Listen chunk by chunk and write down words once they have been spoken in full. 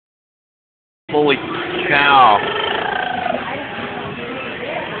Holy cow.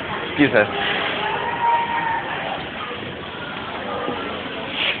 Excuse us.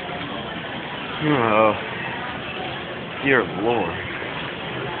 Oh, dear Lord.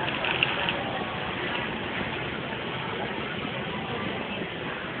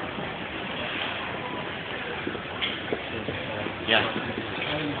 Yeah.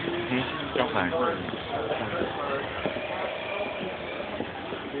 Okay.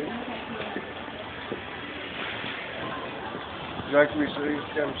 You like me so you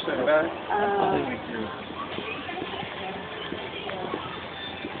can sit back?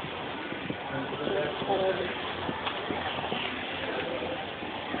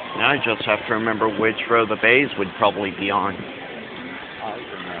 Now I just have to remember which row the bays would probably be on. I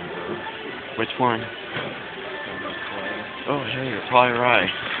remember. Which one? Oh, hey, you're probably right.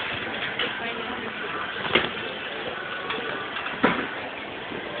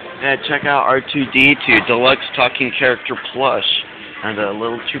 Yeah, check out R2-D2 Deluxe Talking Character Plush and a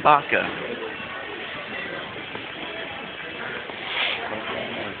little Chewbacca.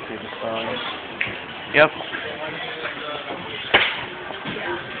 Yep.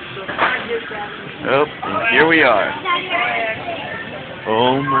 Oh, and here we are.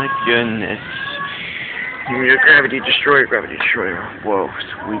 Oh my goodness. Your Gravity Destroyer, Gravity Destroyer. Whoa,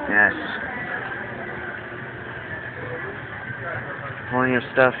 sweetness. Plenty of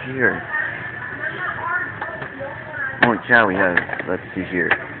stuff here. Oh yeah, we have, let's see here.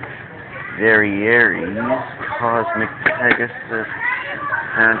 Very Aries, Cosmic Pegasus,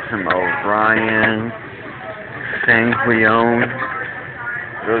 Phantom Orion, Fang Leon.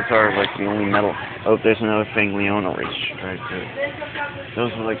 Those are like the only metal. Oh, there's another Fang Leon already right there.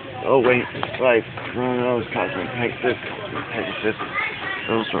 Those are like, oh wait, like, Chronos, Cosmic Pegasus, Cosmic Pegasus.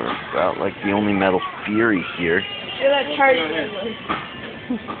 Those are about like the only metal Fury here.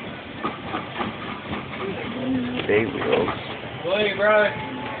 Bay wheels. Hey, bro.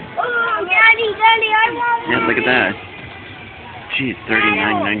 Oh, Daddy, I want one. Yeah, look at that. Geez,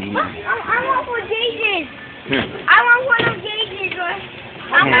 $39.99. I want one Jason's. Hmm. I want one of Jason's.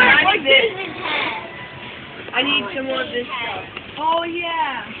 I want one Jason's. I need some more of this stuff. Oh,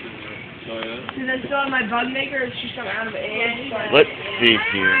 yeah. Because I still have my bug maker. It's just I'm out of eggs. Let's see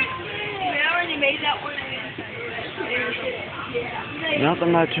here. I already made that one.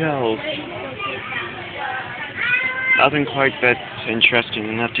 Nothing much else. Nothing quite that interesting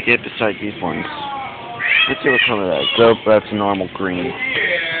enough to get beside these ones. Let's see what color that is. Oh, that's a normal green.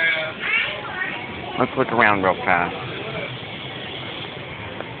 Let's look around real fast.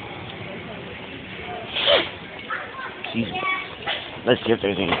 Jesus. Let's see if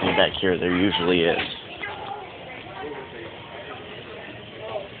there's anything back here. There usually is.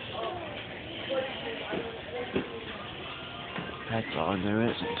 That's all there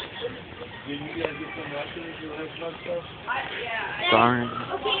isn't. Did you guys get some lessons or Xbox stuff? Darn.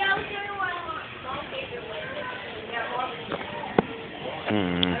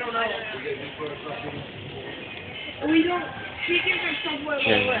 Hmm. We don't. She gives her somewhere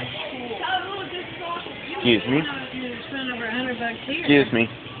Okay. Excuse me? Spend over $100 here. Excuse me.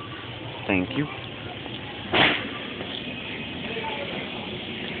 Thank you.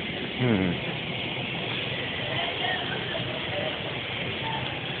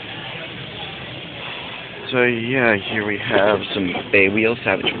 So yeah, here we have some Bay Wheel,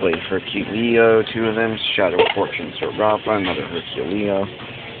 Savage Blade Herculeo, 2 of them, Shadow Fortune Serapha, another Herculeo.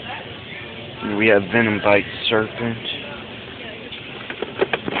 And we have Venom Bite Serpent.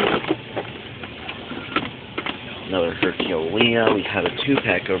 Another Herculeo. We have a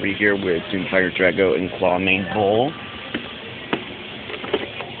 2-pack over here with Doomfire Drago and Clawmane Bull.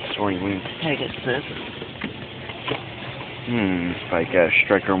 Soaring Wing Pegasus. Like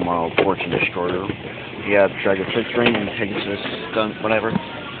Striker Model Fortune Destroyer. We have Dragon Ring and Pegasus Stunt, whatever.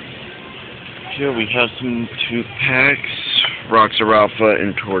 Here we have some 2-packs. Roxor Alpha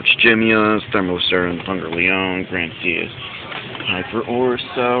and Torch Gemios, Thermoster and Thunder Leon, Grand Seas, Hyper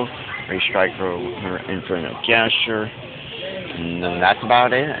Orso, Ray Striker, Inferno Gasher, and then that's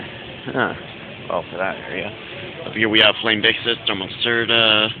about it. Well, for that area. Up here we have Flame Pegasus,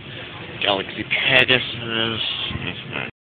 Thermocerta, Galaxy Pegasus,